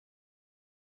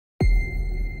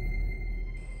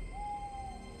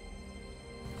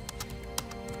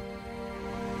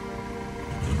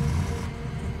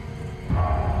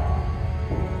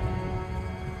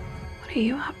What are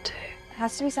you up to? It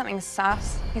has to be something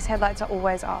sus. His headlights are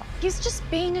always off. He's just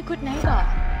being a good neighbour.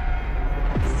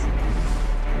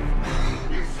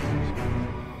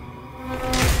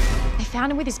 They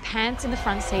found him with his pants in the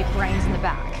front seat, brains in the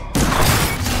back.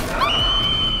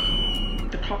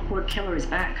 The clockwork killer is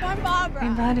back. I'm Barbara. He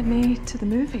invited me to the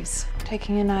movies.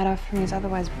 Taking a night off from his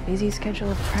otherwise busy schedule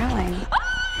of prowling.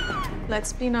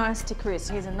 Let's be nice to Chris.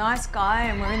 He's a nice guy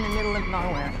and we're in the middle of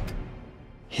nowhere.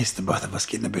 Here's to both of us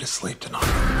getting a bit of sleep tonight.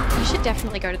 You should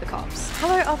definitely go to the cops.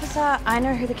 Hello, officer. I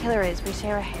know who the killer is. We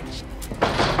share a hedge.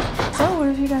 So, what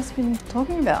have you guys been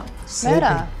talking about?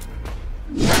 Murder.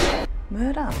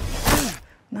 Murder. Oh,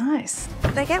 nice.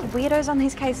 They get weirdos on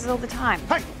these cases all the time.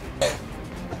 Hey!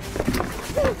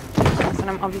 And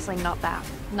I'm obviously not that.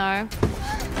 No.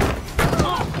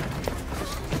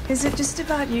 Is it just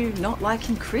about you not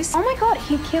liking Chris? Oh my God,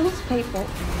 he kills people.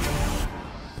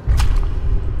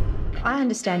 I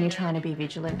understand you're trying to be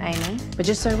vigilant, Amy, but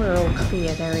just so we're all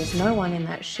clear, there is no one in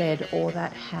that shed or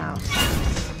that house.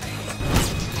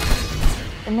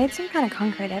 It needs some kind of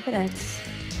concrete evidence.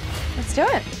 Let's do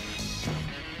it.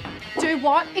 Do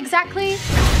what exactly?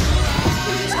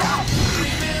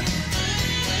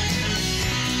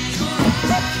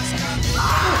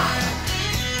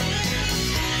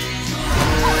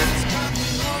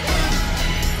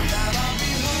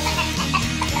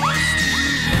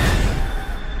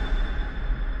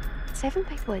 7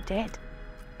 people are dead.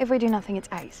 If we do nothing, it's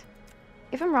 8.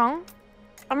 If I'm wrong,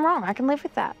 I'm wrong. I can live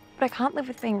with that. But I can't live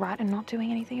with being right and not doing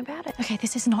anything about it. Okay,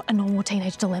 this is not a normal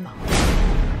teenage dilemma.